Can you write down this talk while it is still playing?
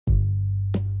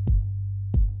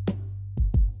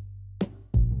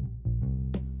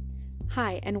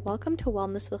Hi, and welcome to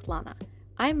Wellness with Lana.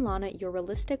 I'm Lana, your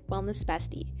realistic wellness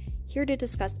bestie, here to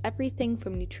discuss everything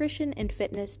from nutrition and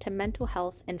fitness to mental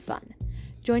health and fun.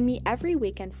 Join me every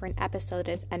weekend for an episode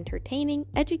that is entertaining,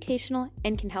 educational,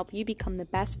 and can help you become the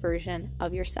best version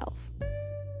of yourself.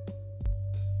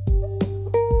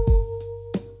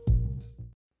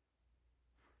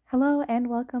 Hello, and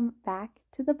welcome back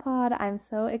to the pod. I'm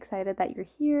so excited that you're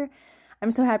here.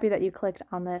 I'm so happy that you clicked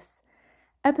on this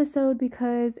episode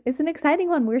because it's an exciting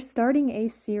one. We're starting a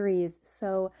series.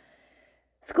 So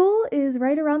school is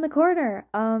right around the corner.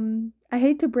 I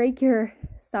hate to break your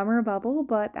summer bubble,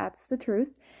 but that's the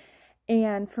truth.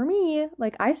 And for me,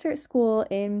 I start school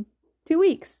in 2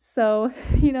 weeks. So,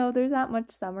 there's not much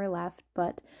summer left,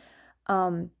 but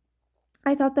I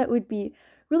thought that would be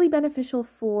really beneficial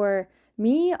for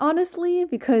me, honestly,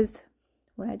 because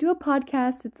when I do a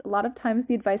podcast, it's a lot of times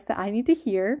the advice that I need to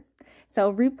hear. So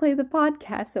I'll replay the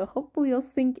podcast, so hopefully it'll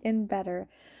sink in better.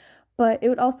 But it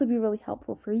would also be really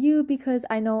helpful for you because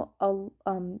I know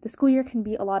the school year can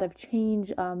be a lot of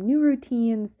change, new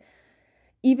routines,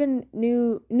 even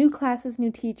new classes,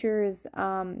 new teachers,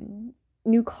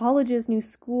 new colleges, new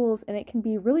schools, and it can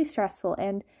be really stressful.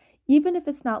 And even if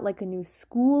it's not like a new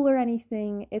school or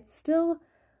anything, it's still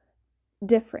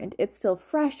different. It's still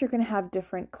fresh. You're going to have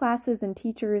different classes and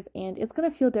teachers, and it's going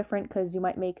to feel different because you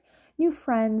might make new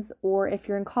friends, or if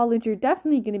you're in college, you're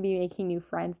definitely going to be making new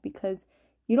friends because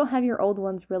you don't have your old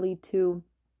ones really to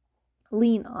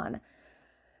lean on.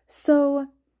 So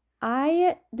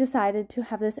I decided to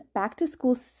have this back to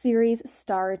school series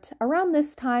start around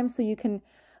this time so you can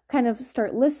kind of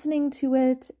start listening to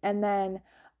it, and then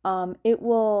it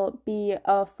will be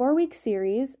a 4-week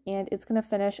series, and it's going to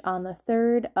finish on the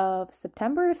 3rd of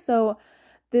September. So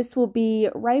this will be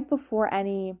right before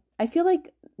I feel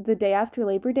like the day after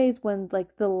Labor Day is when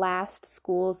the last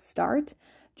schools start.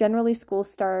 Generally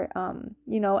schools start,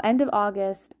 end of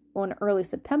August or early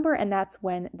September, and that's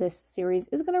when this series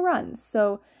is going to run.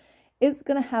 So it's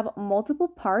going to have multiple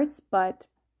parts, but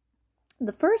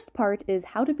the first part is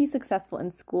how to be successful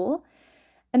in school.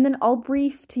 And then I'll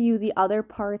brief to you the other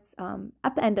parts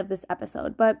at the end of this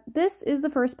episode. But this is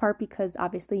the first part because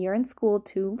obviously you're in school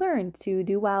to learn, to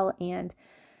do well. And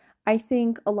I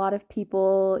think a lot of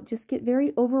people just get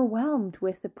very overwhelmed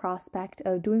with the prospect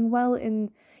of doing well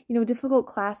in, difficult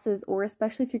classes, or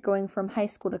especially if you're going from high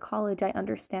school to college. I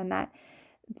understand that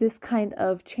this kind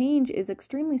of change is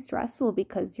extremely stressful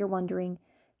because you're wondering,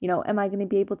 am I going to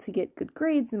be able to get good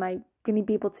grades? Am I going to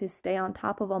be able to stay on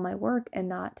top of all my work and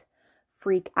not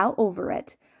freak out over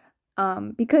it?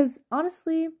 Because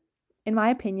honestly, in my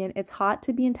opinion, it's hot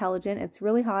to be intelligent. It's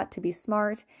really hot to be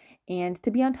smart and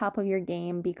to be on top of your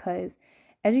game, because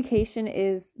education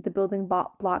is the building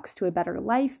blocks to a better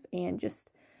life, and just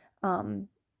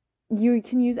you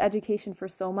can use education for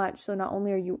so much. So not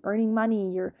only are you earning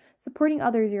money, you're supporting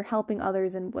others, you're helping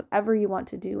others in whatever you want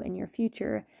to do in your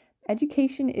future.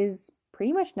 Education is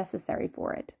pretty much necessary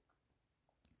for it.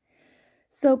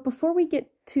 So before we get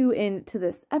into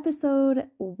this episode,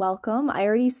 welcome. I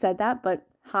already said that, but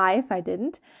hi if I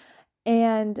didn't.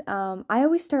 And I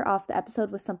always start off the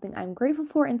episode with something I'm grateful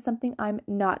for and something I'm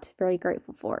not very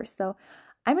grateful for. So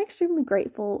I'm extremely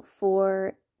grateful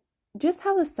for just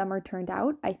how the summer turned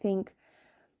out. I think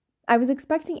I was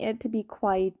expecting it to be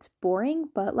quite boring,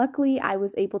 but luckily I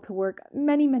was able to work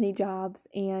many, many jobs,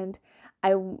 and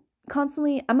I'm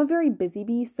a very busy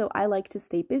bee, so I like to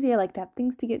stay busy. I like to have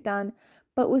things to get done.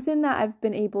 But within that, I've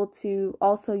been able to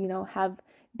also, have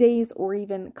days or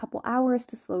even a couple hours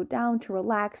to slow down, to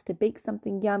relax, to bake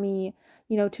something yummy,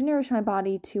 to nourish my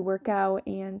body, to work out.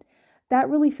 And that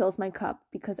really fills my cup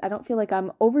because I don't feel like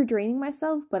I'm overdraining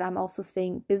myself, but I'm also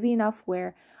staying busy enough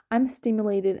where I'm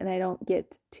stimulated and I don't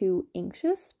get too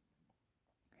anxious.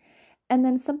 And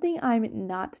then something I'm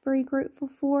not very grateful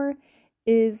for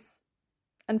is,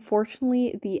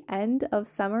 unfortunately, the end of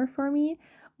summer for me.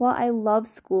 Well, I love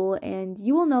school, and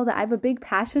you will know that I have a big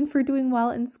passion for doing well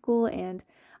in school, and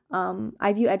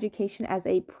I view education as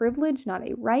a privilege, not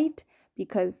a right,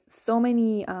 because so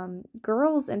many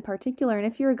girls in particular, and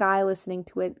if you're a guy listening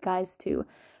to it, guys too,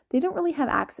 they don't really have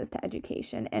access to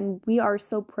education, and we are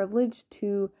so privileged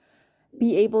to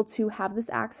be able to have this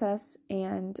access,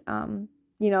 and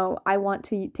I want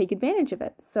to take advantage of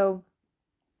it. So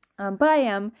but I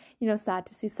am, sad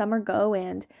to see summer go.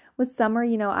 And with summer,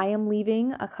 I am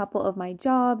leaving a couple of my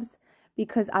jobs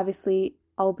because obviously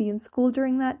I'll be in school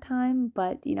during that time.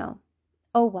 But,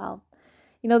 oh well.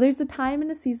 There's a time and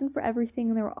a season for everything,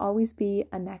 and there will always be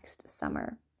a next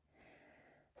summer.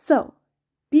 So,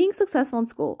 being successful in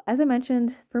school, as I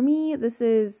mentioned, for me, this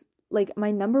is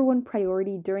my number one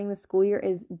priority during the school year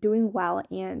is doing well.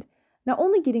 And not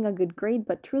only getting a good grade,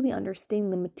 but truly understanding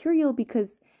the material,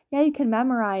 because yeah, you can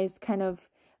memorize kind of,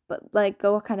 but like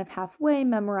go kind of halfway,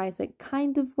 memorize it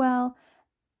kind of well,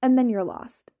 and then you're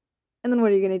lost. And then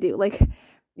what are you going to do? Like,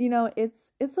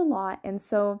 it's a lot. And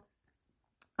so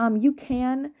you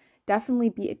can definitely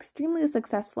be extremely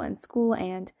successful in school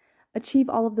and achieve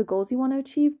all of the goals you want to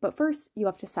achieve, but first you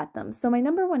have to set them. So my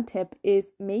number one tip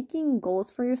is making goals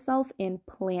for yourself and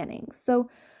planning. So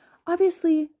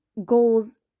obviously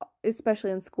goals,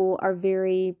 especially in school, are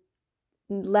very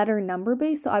letter number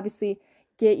based. So obviously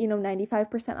get,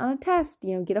 95% on a test,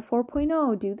 get a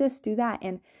 4.0, do this, do that.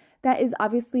 And that is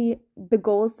obviously the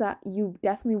goals that you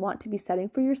definitely want to be setting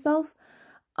for yourself.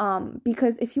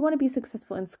 Because if you want to be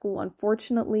successful in school,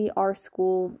 unfortunately, our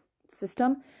school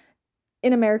system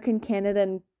in America and Canada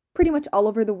and pretty much all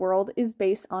over the world is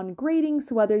based on grading.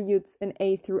 So whether it's an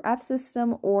A through F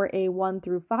system or a 1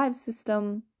 through 5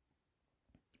 system,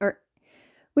 or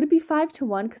would it be 5 to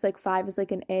 1? Because like 5 is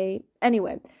like an A.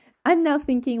 Anyway, I'm now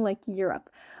thinking like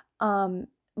Europe.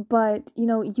 But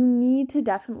you need to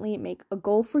definitely make a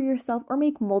goal for yourself or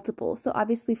make multiple. So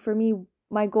obviously for me,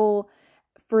 my goal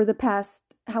for the past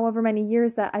however many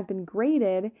years that I've been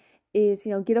graded is,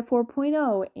 get a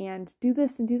 4.0 and do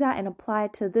this and do that and apply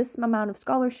to this amount of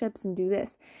scholarships and do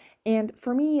this. And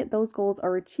for me, those goals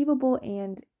are achievable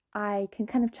and I can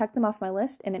kind of check them off my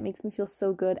list, and it makes me feel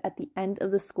so good at the end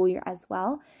of the school year as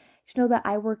well to know that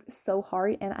I worked so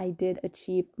hard and I did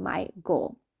achieve my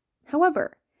goal.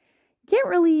 However, you can't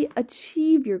really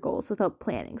achieve your goals without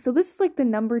planning. So this is like the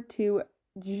number 2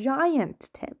 giant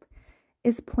tip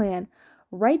is plan.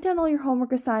 Write down all your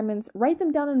homework assignments, write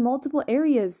them down in multiple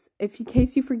areas in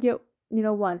case you forget,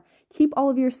 one. Keep all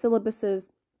of your syllabi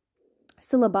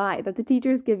that the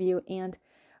teachers give you and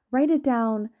write it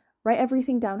down, write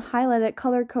everything down, highlight it,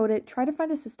 color code it, try to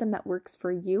find a system that works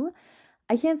for you.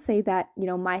 I can't say that,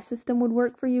 my system would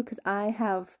work for you because I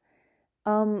have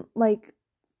like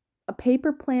a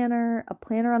paper planner, a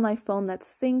planner on my phone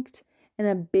that's synced, and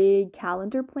a big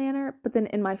calendar planner. But then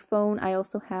in my phone, I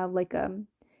also have like a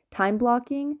time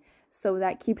blocking, so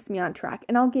that keeps me on track.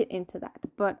 And I'll get into that.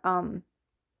 But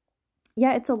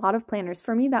yeah, it's a lot of planners.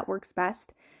 For me, that works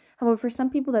best. However, for some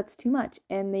people, that's too much,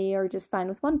 and they are just fine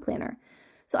with one planner.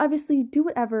 So obviously, do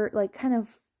whatever, like kind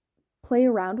of play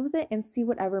around with it and see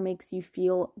whatever makes you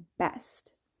feel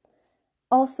best.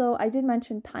 Also, I did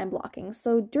mention time blocking.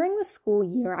 So during the school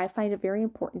year, I find it very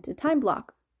important to time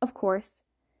block. Of course,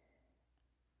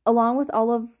 along with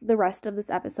all of the rest of this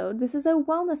episode, this is a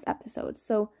wellness episode.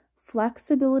 So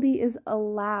flexibility is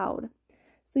allowed.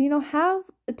 So, have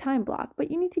a time block,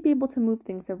 but you need to be able to move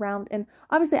things around. And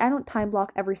obviously, I don't time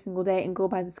block every single day and go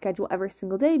by the schedule every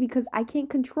single day because I can't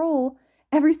control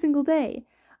every single day.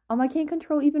 I can't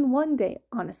control even one day,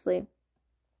 honestly.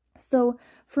 So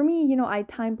for me, I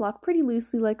time block pretty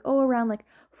loosely, like, around like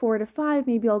 4 to 5,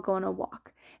 maybe I'll go on a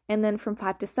walk. And then from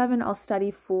 5 to 7, I'll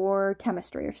study for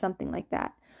chemistry or something like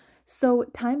that. So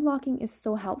time blocking is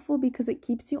so helpful because it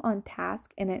keeps you on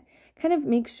task and it kind of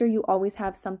makes sure you always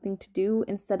have something to do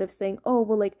instead of saying,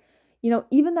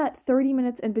 even that 30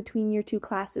 minutes in between your 2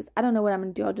 classes, I don't know what I'm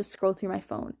going to do. I'll just scroll through my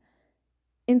phone.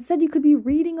 Instead, you could be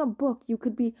reading a book. You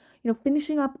could be,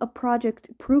 finishing up a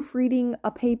project, proofreading a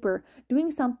paper,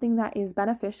 doing something that is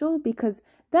beneficial, because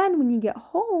then when you get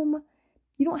home,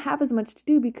 you don't have as much to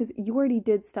do because you already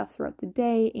did stuff throughout the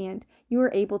day and you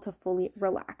were able to fully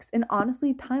relax. And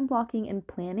honestly, time blocking and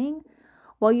planning,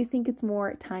 while you think it's more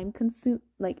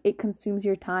it consumes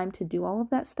your time to do all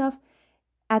of that stuff,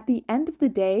 at the end of the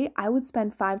day, I would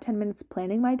spend 5-10 minutes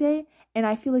planning my day, and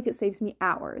I feel like it saves me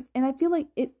hours. And I feel like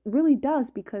it really does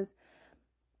because,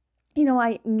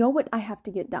 I know what I have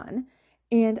to get done,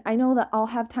 and I know that I'll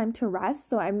have time to rest,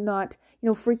 so I'm not,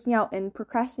 freaking out and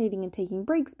procrastinating and taking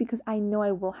breaks because I know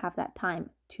I will have that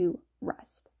time to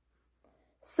rest.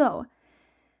 So,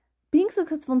 being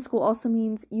successful in school also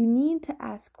means you need to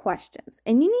ask questions,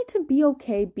 and you need to be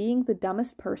okay being the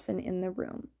dumbest person in the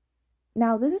room.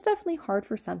 Now, this is definitely hard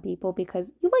for some people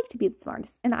because you like to be the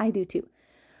smartest, and I do too.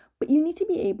 But you need to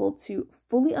be able to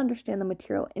fully understand the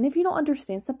material. And if you don't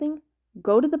understand something,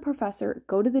 go to the professor,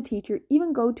 go to the teacher,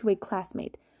 even go to a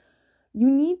classmate. You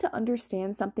need to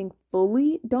understand something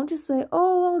fully. Don't just say,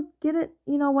 I'll get it,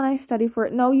 when I study for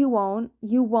it. No, you won't.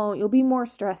 You won't. You'll be more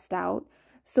stressed out.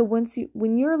 So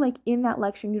when you're like in that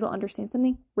lecture and you don't understand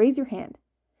something, raise your hand.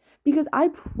 Because I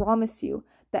promise you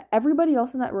that everybody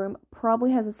else in that room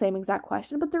probably has the same exact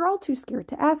question, but they're all too scared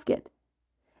to ask it.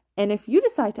 And if you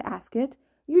decide to ask it,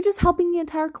 you're just helping the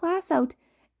entire class out.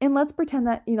 And let's pretend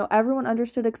that, everyone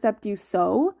understood except you.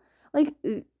 So, Like,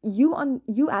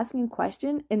 you asking a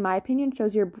question, in my opinion,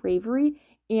 shows your bravery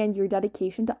and your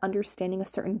dedication to understanding a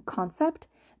certain concept,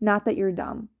 not that you're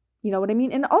dumb. You know what I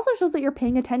mean? And it also shows that you're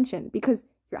paying attention because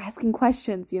you're asking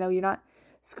questions, you're not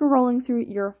scrolling through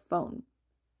your phone.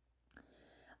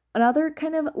 Another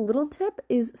kind of little tip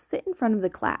is sit in front of the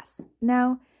class.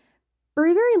 Now, for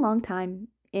a very long time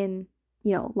in,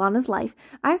 Lana's life,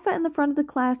 I sat in the front of the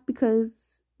class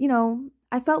because,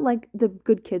 I felt like the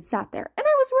good kids sat there. And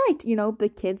I was right. The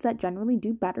kids that generally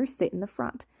do better sit in the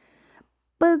front.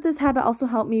 But this habit also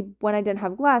helped me when I didn't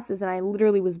have glasses and I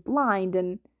literally was blind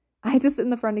and I had to sit in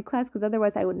the front of class because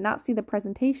otherwise I would not see the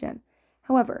presentation.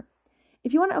 However,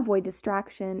 if you want to avoid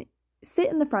distraction, sit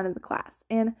in the front of the class.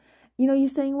 And, you're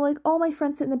saying, well, like, all my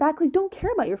friends sit in the back. Like, don't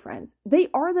care about your friends. They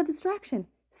are the distraction.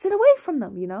 Sit away from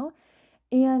them,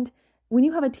 And when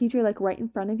you have a teacher, like, right in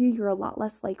front of you, you're a lot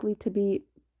less likely to be,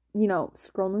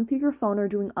 scrolling through your phone or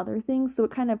doing other things. So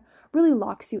it kind of really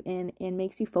locks you in and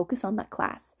makes you focus on that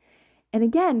class. And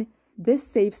again, this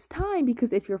saves time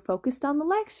because if you're focused on the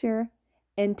lecture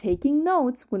and taking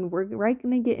notes, when we're right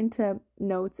going to get into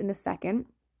notes in a second,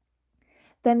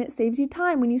 then it saves you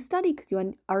time when you study because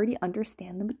you already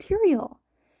understand the material.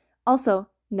 Also,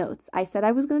 notes. I said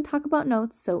I was going to talk about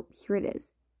notes, so here it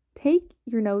is. Take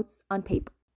your notes on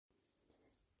paper.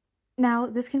 Now,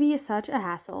 this can be such a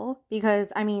hassle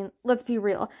because, let's be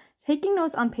real. Taking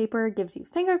notes on paper gives you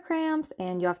finger cramps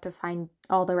and you have to find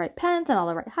all the right pens and all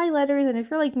the right highlighters. And if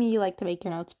you're like me, you like to make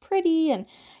your notes pretty and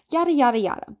yada, yada,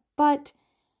 yada. But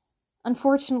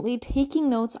unfortunately, taking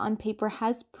notes on paper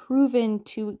has proven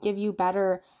to give you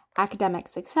better academic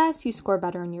success. You score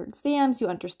better in your exams. You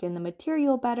understand the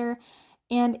material better.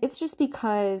 And it's just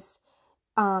because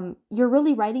you're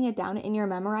really writing it down and you're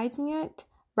memorizing it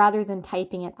rather than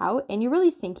typing it out. And you're really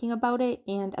thinking about it.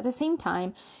 And at the same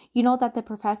time, you know that the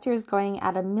professor is going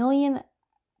at 1,000,000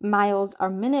 miles a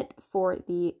minute for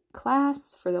the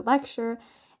class, for the lecture.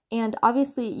 And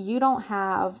obviously, you don't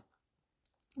have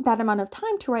that amount of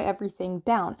time to write everything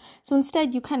down. So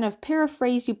instead, you kind of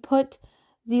paraphrase, you put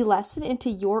the lesson into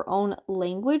your own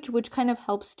language, which kind of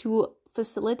helps to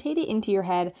facilitate it into your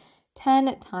head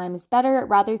 10 times better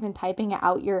rather than typing it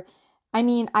out.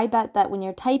 I bet that when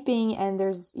you're typing and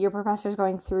your professor's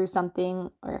going through something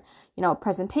or, a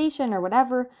presentation or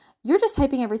whatever, you're just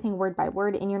typing everything word by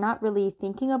word and you're not really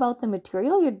thinking about the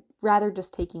material. You're rather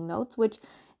just taking notes, which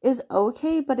is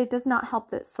okay, but it does not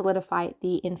help solidify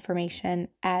the information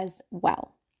as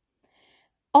well.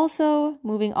 Also,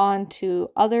 moving on to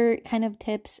other kind of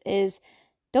tips is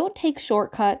don't take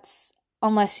shortcuts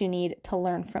unless you need to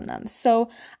learn from them. So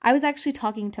I was actually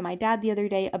talking to my dad the other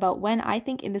day about when I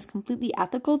think it is completely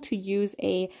ethical to use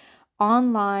a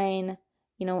online,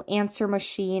 answer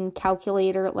machine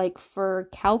calculator, like for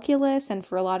calculus and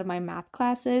for a lot of my math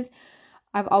classes.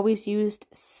 I've always used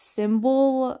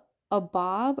Symbol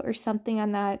Bob or something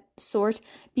on that sort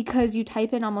because you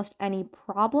type in almost any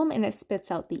problem and it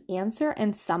spits out the answer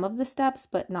and some of the steps,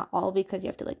 but not all because you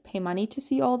have to pay money to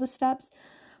see all the steps.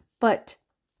 But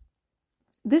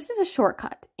this is a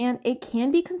shortcut and it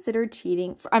can be considered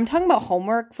cheating. I'm talking about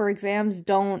homework. For exams,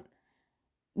 don't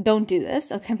do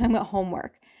this. Okay, I'm talking about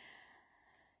homework.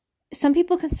 Some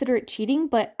people consider it cheating,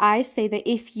 but I say that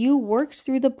if you worked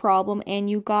through the problem and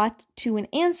you got to an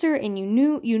answer and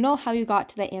you know how you got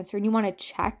to that answer and you want to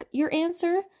check your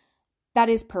answer, that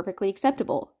is perfectly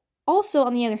acceptable. Also,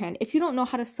 on the other hand, if you don't know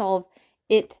how to solve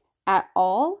it at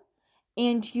all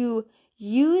and you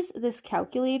use this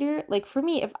calculator, like for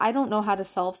me, if I don't know how to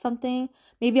solve something,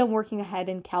 maybe I'm working ahead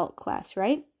in calc class,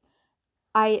 right?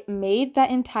 I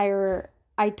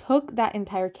took that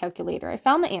entire calculator. I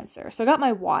found the answer. So I got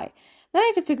my Y. Then I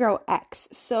had to figure out X.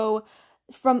 So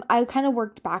I kind of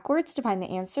worked backwards to find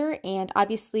the answer. And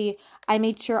obviously I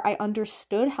made sure I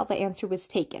understood how the answer was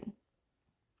taken.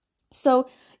 So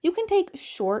you can take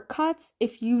shortcuts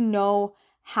if you know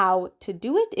how to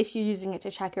do it, if you're using it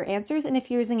to check your answers, and if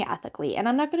you're using it ethically. And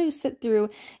I'm not going to sit through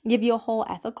and give you a whole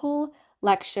ethical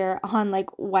lecture on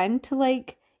when to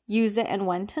use it and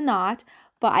when to not.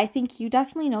 But I think you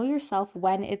definitely know yourself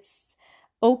when it's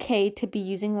okay to be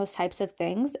using those types of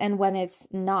things and when it's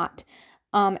not.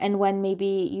 And when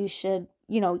maybe you should,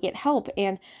 get help.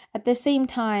 And at the same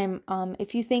time,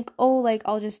 if you think,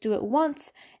 I'll just do it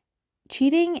once,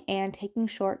 cheating and taking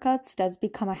shortcuts does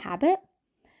become a habit.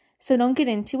 So don't get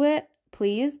into it,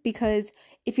 please, because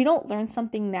if you don't learn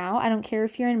something now, I don't care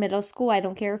if you're in middle school, I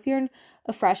don't care if you're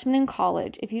a freshman in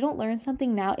college, if you don't learn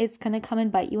something now, it's going to come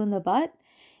and bite you in the butt.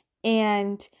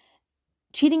 And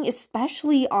cheating,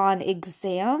 especially on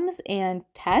exams and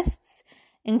tests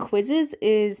and quizzes,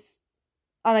 is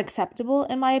unacceptable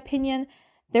in my opinion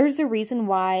there's a reason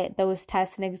why those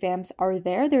tests and exams are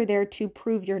there. They're there to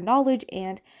prove your knowledge,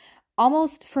 and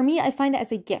almost, for me, I find it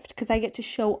as a gift because I get to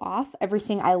show off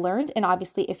everything I learned. And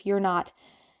obviously, if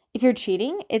you're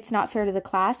cheating, it's not fair to the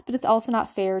class, but it's also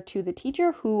not fair to the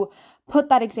teacher who put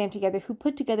that exam together, who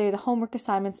put together the homework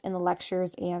assignments and the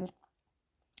lectures. And,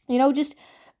 just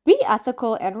be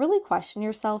ethical and really question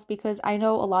yourself, because I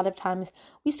know a lot of times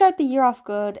we start the year off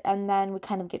good and then we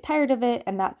kind of get tired of it.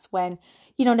 And that's when,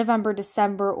 November,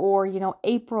 December, or,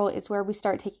 April is where we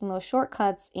start taking those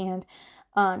shortcuts. And,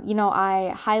 I'm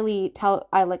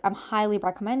highly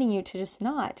recommending you to just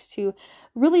not to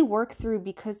really work through,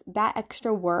 because that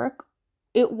extra work,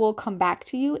 it will come back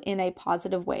to you in a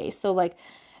positive way. So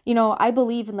I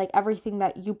believe in everything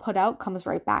that you put out comes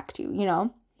right back to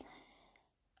you,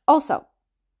 Also,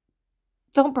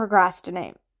 don't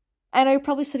procrastinate. I know you're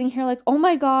probably sitting here like, oh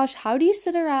my gosh, how do you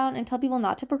sit around and tell people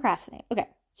not to procrastinate? Okay,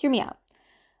 hear me out.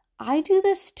 I do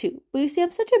this too. But you see,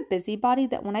 I'm such a busybody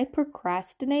that when I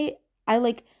procrastinate,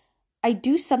 I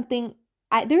do something.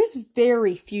 There's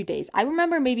very few days. I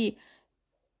remember maybe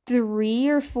 3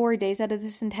 or 4 days out of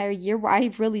this entire year where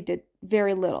I really did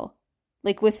very little,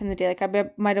 within the day. I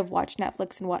might have watched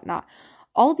Netflix and whatnot.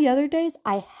 All the other days,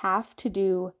 I have to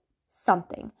do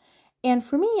something. And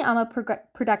for me, I'm a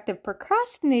productive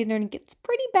procrastinator, and it gets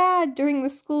pretty bad during the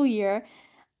school year.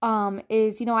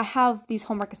 I have these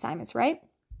homework assignments, right?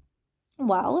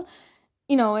 Well,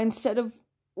 instead of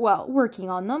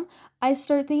working on them, I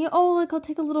start thinking, I'll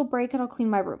take a little break and I'll clean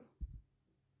my room.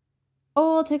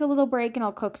 I'll take a little break and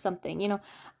I'll cook something,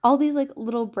 all these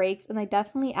little breaks, and they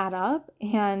definitely add up.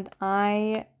 And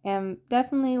I am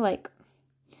definitely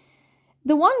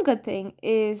the one good thing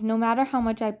is, no matter how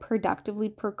much I productively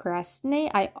procrastinate,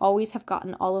 I always have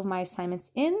gotten all of my assignments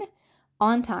in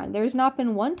on time. There's not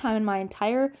been one time in my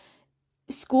entire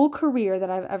school career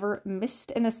that I've ever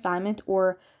missed an assignment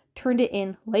or turned it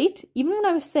in late. Even when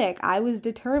I was sick, I was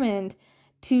determined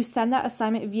to send that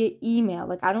assignment via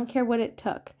email. I don't care what it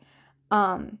took.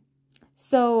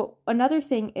 So another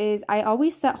thing is, I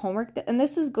always set homework, and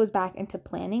goes back into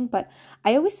planning, but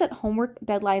I always set homework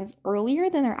deadlines earlier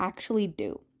than they're actually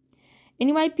due. And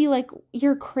you might be like,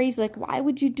 you're crazy. Why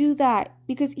would you do that?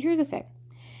 Because here's the thing.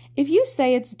 If you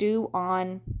say it's due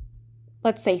on,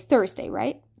 let's say, Thursday,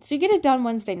 right? So you get it done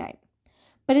Wednesday night,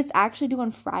 but it's actually due on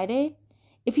Friday.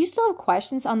 If you still have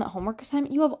questions on the homework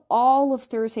assignment, you have all of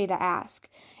Thursday to ask.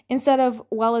 Instead of,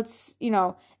 it's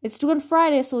due on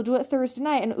Friday, so we'll do it Thursday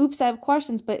night. And oops, I have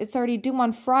questions, but it's already due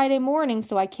on Friday morning,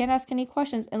 so I can't ask any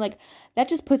questions. And that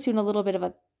just puts you in a little bit of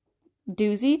a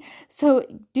doozy. So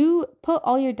do put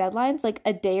all your deadlines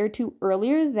a day or two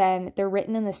earlier than they're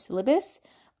written in the syllabus,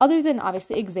 other than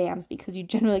obviously exams, because you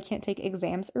generally can't take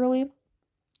exams early.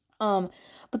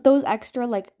 But those extra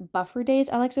buffer days,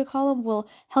 I like to call them, will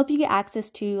help you get access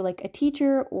to a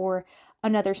teacher or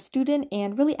another student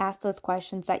and really ask those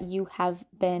questions that you have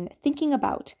been thinking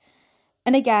about.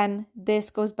 And again, this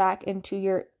goes back into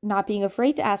your not being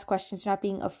afraid to ask questions, not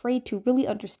being afraid to really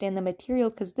understand the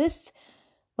material, because this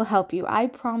will help you. I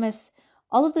promise,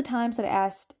 all of the times that I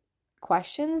asked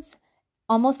questions,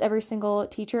 almost every single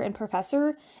teacher and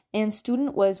professor and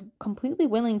student was completely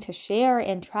willing to share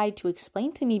and try to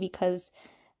explain to me, because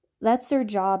that's their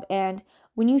job. And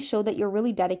when you show that you're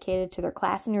really dedicated to their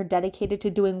class and you're dedicated to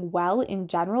doing well in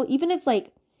general, even if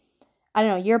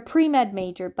you're a pre-med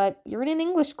major, but you're in an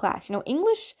English class,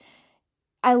 English,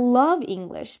 I love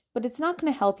English, but it's not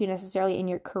going to help you necessarily in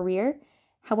your career.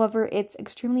 However, it's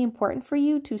extremely important for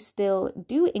you to still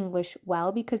do English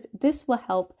well, because this will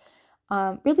help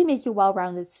really make you a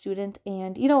well-rounded student.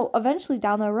 And, eventually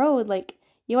down the road,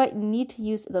 you might need to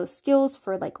use those skills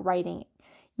for writing,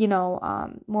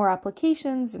 more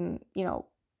applications and,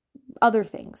 other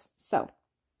things. So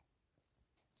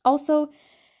also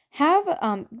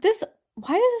have this,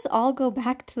 why does this all go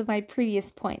back to my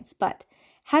previous points? But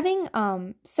having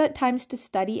set times to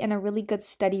study and a really good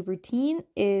study routine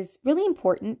is really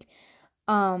important.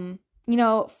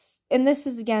 And this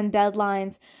is, again,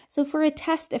 deadlines. So for a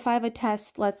test, if I have a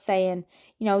test, let's say in,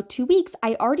 2 weeks,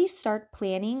 I already start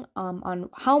planning on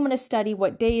how I'm going to study,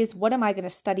 what days, what am I going to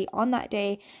study on that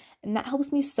day. And that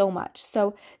helps me so much.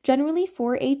 So generally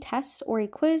for a test or a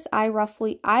quiz,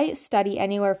 I study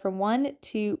anywhere from 1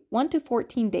 to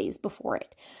 14 days before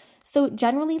it. So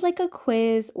generally a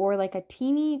quiz or a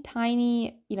teeny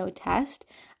tiny, test,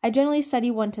 I generally study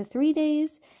 1 to 3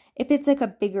 days. If it's a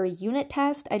bigger unit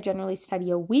test, I generally study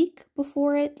a week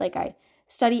before it. I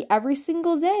study every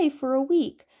single day for a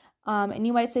week. And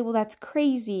you might say, well, that's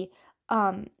crazy.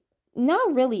 Not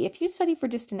really. If you study for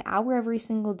just an hour every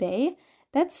single day,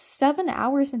 That's 7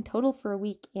 hours in total for a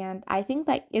week, and I think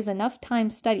that is enough time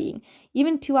studying.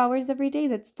 Even 2 hours every day,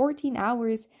 that's 14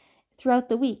 hours throughout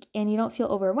the week, and you don't feel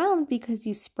overwhelmed because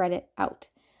you spread it out.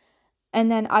 And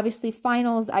then obviously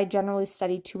finals, I generally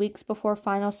study 2 weeks before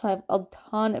finals, so I have a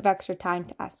ton of extra time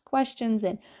to ask questions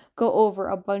and go over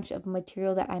a bunch of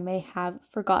material that I may have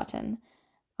forgotten.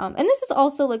 And this is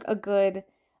also like a good,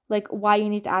 like why you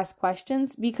need to ask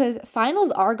questions, because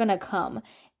finals are going to come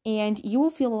and you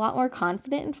will feel a lot more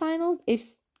confident in finals if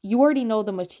you already know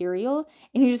the material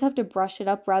and you just have to brush it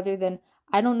up rather than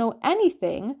I don't know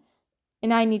anything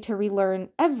and I need to relearn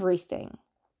everything.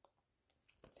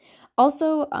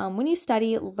 Also, when you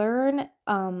study, learn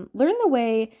the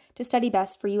way to study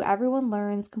best for you. Everyone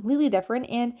learns completely different,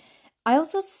 and I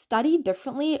also study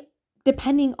differently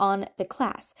depending on the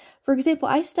class. For example,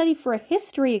 I study for a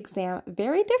history exam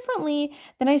very differently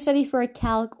than I study for a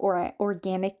calc or an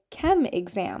organic chem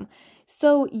exam.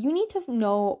 So you need to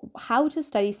know how to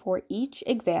study for each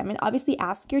exam, and obviously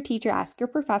ask your teacher, ask your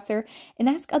professor, and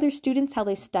ask other students how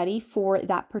they study for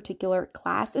that particular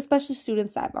class, especially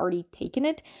students that have already taken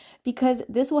it, because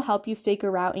this will help you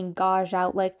figure out and gauge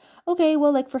out like, okay,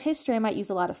 well, like for history, I might use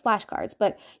a lot of flashcards,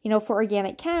 but for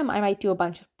organic chem, I might do a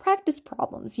bunch of practice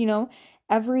problems.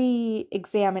 Every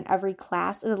exam and every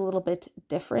class is a little bit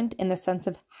different in the sense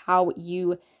of how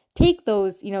you take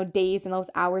those, days and those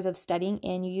hours of studying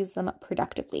and you use them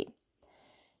productively.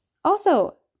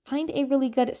 Also, find a really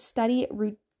good study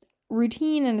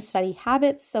routine and study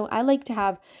habits. So I like to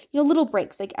have, little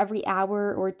breaks, like every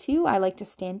hour or two. I like to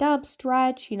stand up,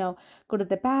 stretch, go to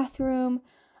the bathroom.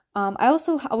 I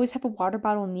also always have a water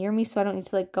bottle near me so I don't need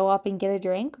to like go up and get a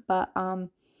drink. But,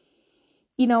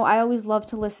 I always love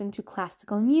to listen to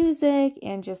classical music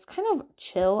and just kind of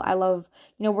chill. I love,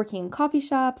 working in coffee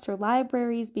shops or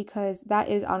libraries because that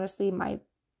is honestly my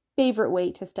favorite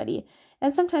way to study.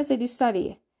 And sometimes I do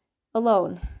study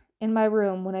alone in my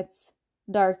room when it's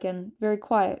dark and very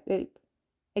quiet.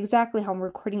 Exactly how I'm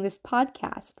recording this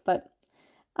podcast, but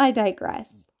I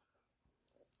digress.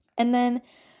 And then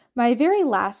my very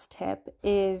last tip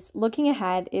is looking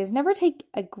ahead is never take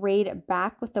a grade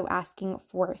back without asking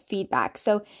for feedback.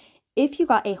 So if you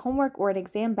got a homework or an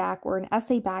exam back or an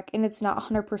essay back and it's not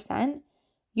 100%,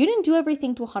 you didn't do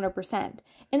everything to 100%.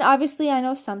 And obviously I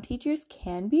know some teachers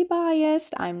can be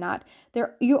biased. I'm not.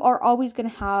 You are always going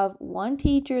to have one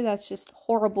teacher that's just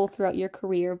horrible throughout your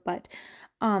career, but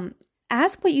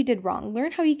ask what you did wrong,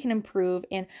 learn how you can improve,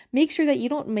 and make sure that you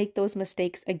don't make those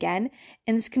mistakes again.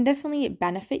 And this can definitely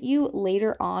benefit you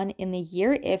later on in the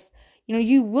year if,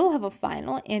 you will have a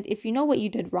final. And if you know what you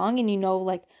did wrong and you know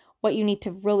like what you need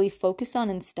to really focus on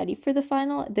and study for the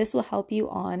final, this will help you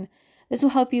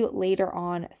later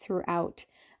on throughout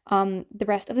the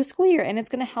rest of the school year. And it's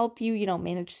going to help you,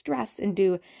 manage stress and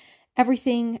do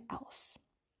everything else.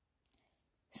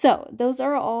 So those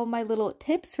are all my little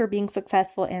tips for being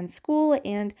successful in school.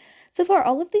 And so far,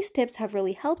 all of these tips have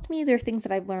really helped me. They're things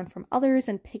that I've learned from others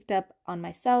and picked up on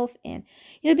myself. And,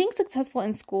 being successful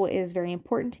in school is very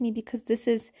important to me because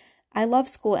I love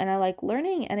school and I like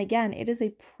learning. And again, it is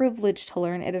a privilege to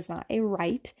learn. It is not a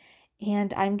right.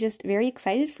 And I'm just very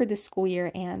excited for this school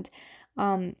year. And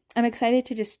I'm excited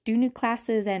to just do new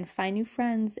classes and find new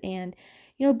friends and,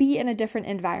 be in a different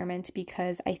environment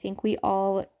because I think we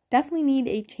all definitely need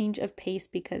a change of pace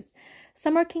because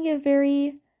summer can get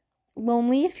very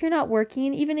lonely if you're not working.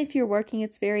 And even if you're working,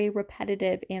 it's very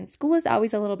repetitive. And school is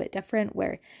always a little bit different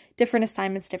where different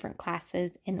assignments, different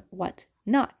classes, and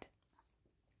whatnot.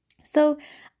 So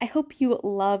I hope you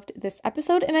loved this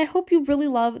episode and I hope you really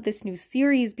love this new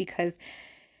series because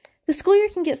the school year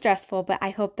can get stressful, but I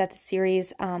hope that the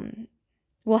series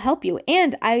will help you.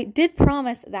 And I did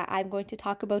promise that I'm going to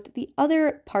talk about the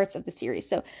other parts of the series.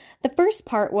 So the first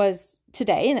part was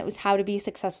today, and it was how to be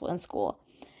successful in school.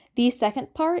 The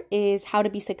second part is how to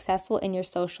be successful in your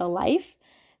social life.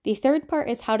 The third part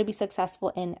is how to be successful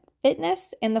in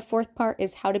fitness. And the fourth part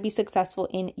is how to be successful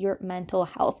in your mental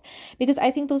health. Because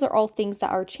I think those are all things that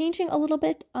are changing a little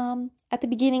bit at the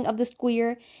beginning of the school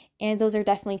year. And those are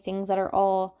definitely things that are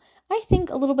all, I think,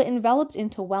 a little bit enveloped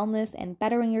into wellness and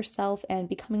bettering yourself and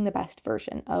becoming the best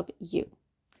version of you.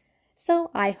 So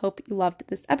I hope you loved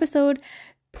this episode.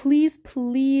 Please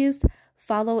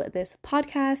follow this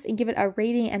podcast and give it a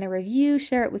rating and a review.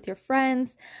 Share it with your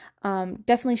friends.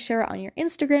 Definitely share it on your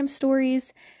Instagram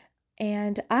stories.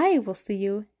 And I will see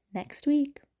you next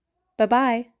week.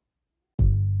 Bye-bye.